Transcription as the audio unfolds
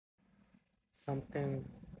Something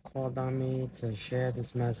called on me to share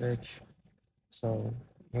this message. So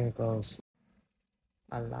here it goes.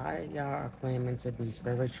 A lot of y'all are claiming to be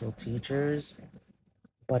spiritual teachers,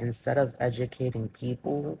 but instead of educating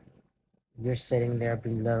people, you're sitting there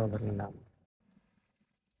belittling them.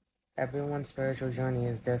 Everyone's spiritual journey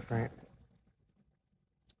is different.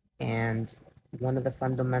 And one of the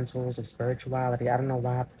fundamentals of spirituality, I don't know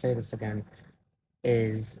why I have to say this again,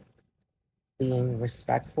 is being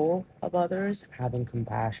respectful of others, having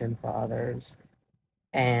compassion for others,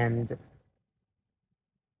 and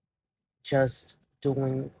just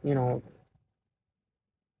doing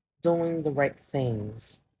the right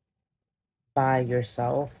things by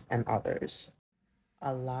yourself and others.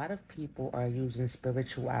 A lot of people are using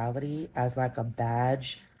spirituality as like a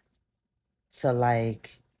badge to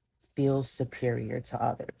like feel superior to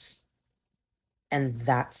others. And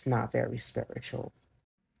that's not very spiritual.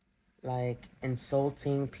 Like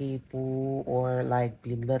insulting people or like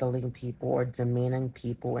belittling people or demeaning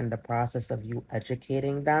people in the process of you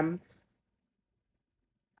educating them.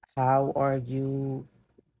 How are you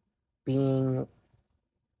being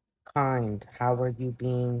kind? How are you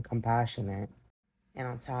being compassionate? And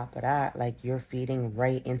on top of that, like you're feeding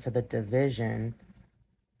right into the division.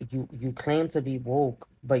 You claim to be woke,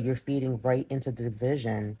 but you're feeding right into the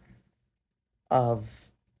division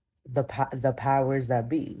of the powers that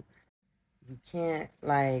be. You can't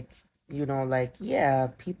like yeah,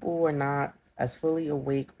 people are not as fully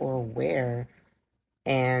awake or aware,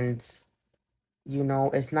 and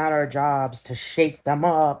it's not our jobs to shake them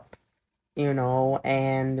up,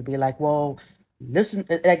 and be like, well, listen,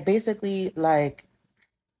 like basically like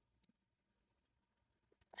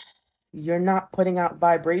you're not putting out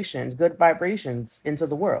vibrations, good vibrations into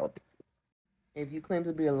the world. If you claim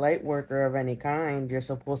to be a light worker of any kind, you're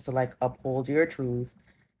supposed to like uphold your truth.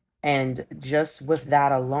 And just with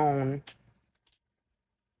that alone,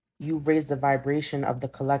 you raise the vibration of the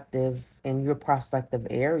collective in your prospective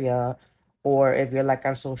area. Or if you're like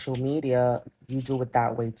on social media, you do it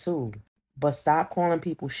that way too. But stop calling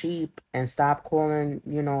people sheep and stop calling,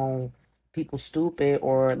 people stupid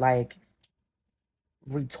or like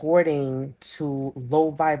retorting to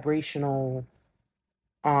low vibrational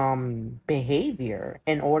behavior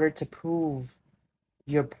in order to prove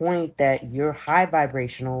your point that you're high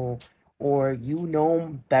vibrational or you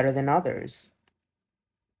know better than others.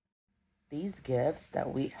 These gifts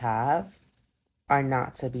that we have are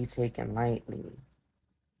not to be taken lightly.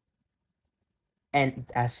 And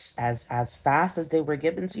as fast as they were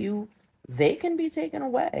given to you, they can be taken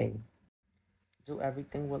away. Do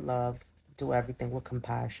everything with love, do everything with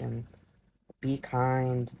compassion, be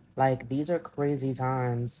kind. Like these are crazy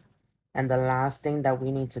times. And the last thing that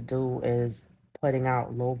we need to do is putting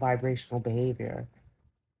out low vibrational behavior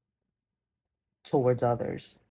towards others.